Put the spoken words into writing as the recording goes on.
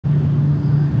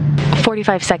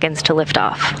45 seconds to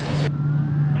liftoff.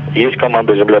 Есть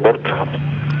команда земля-борт.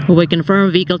 We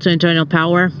confirm vehicle to internal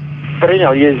power.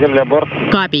 Принял, есть земля-борт.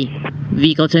 Copy.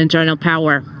 Vehicle to internal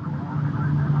power.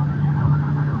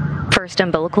 First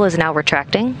umbilical is now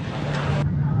retracting.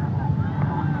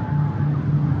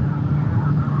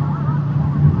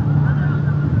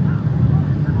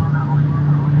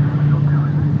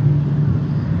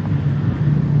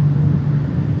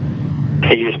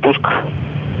 Есть пуск.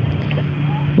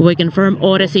 We confirm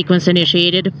auto sequence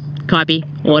initiated. Copy.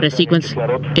 Auto sequence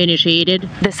initiated.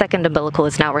 The second umbilical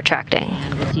is now retracting.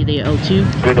 See the O2.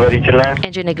 Предварительная.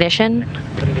 Engine ignition.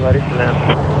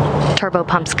 Предварительная. Turbo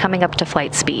pumps coming up to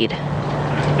flight speed.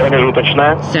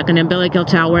 Промежуточная. Second umbilical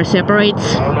tower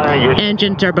separates. Есть.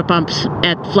 Engine turbo pumps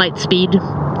at flight speed.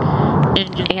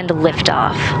 Engine. And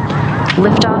liftoff.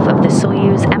 Liftoff of the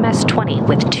Soyuz MS-20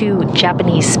 with 2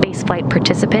 Japanese spaceflight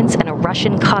participants and a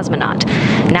Russian cosmonaut,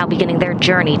 now beginning their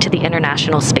journey to the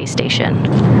International Space Station.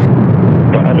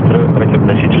 Параметры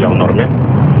ракет-носителя в норме.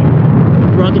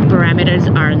 Rocket parameters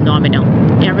are nominal.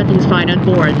 Everything's fine on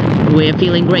board. We're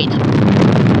feeling great.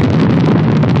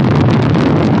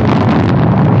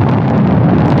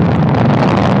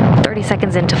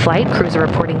 Seconds into flight, crews are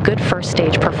reporting good first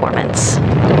stage performance.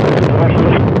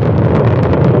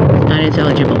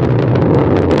 Unintelligible.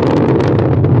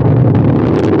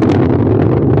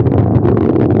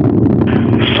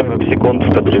 Секунд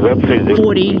стабилизации.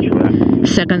 40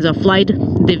 seconds of flight.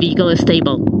 The vehicle is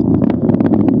stable.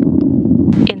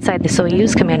 Inside the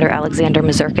Soyuz, Commander Alexander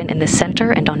Mazurkin in the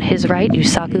center, and on his right,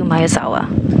 Yusaku Maezawa.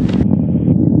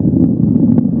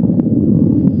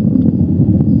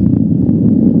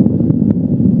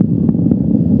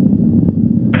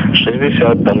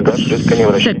 Танго,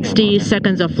 60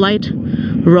 seconds of flight.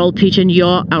 Roll, pitch, and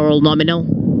yaw are all nominal.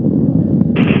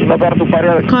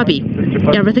 Copy.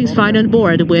 Everything's fine on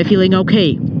board. We're feeling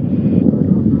okay.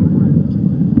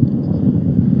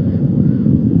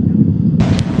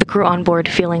 The crew on board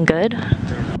feeling good.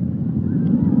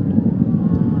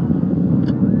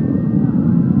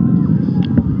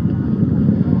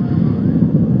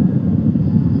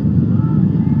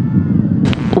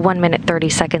 One minute 30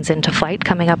 seconds into flight,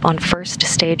 coming up on first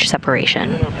stage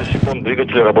separation.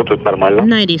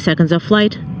 90 seconds of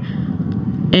flight.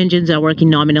 Engines are working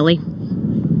nominally.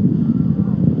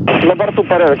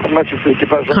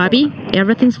 Copy.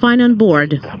 Everything's fine on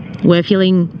board. We're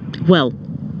feeling well.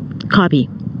 Copy.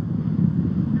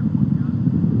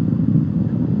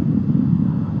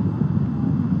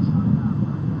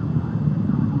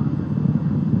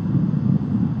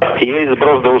 Есть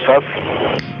сброс до УСАС.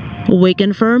 We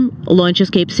confirm launch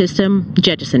escape system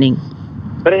jettisoning.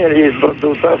 Приняли, есть сброс до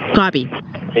УСАС. Copy.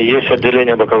 Есть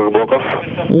отделение боковых блоков.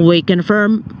 We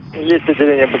confirm Есть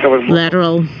отделение боковых блоков.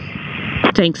 lateral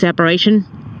tank separation.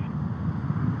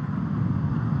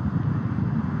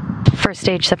 First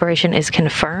stage separation is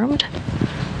confirmed.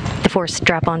 The 4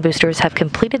 strap-on boosters have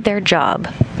completed their job.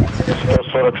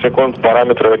 140 секунд,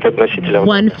 параметры ракет-носителя.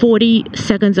 140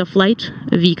 seconds of flight.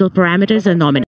 Vehicle parameters are nominal.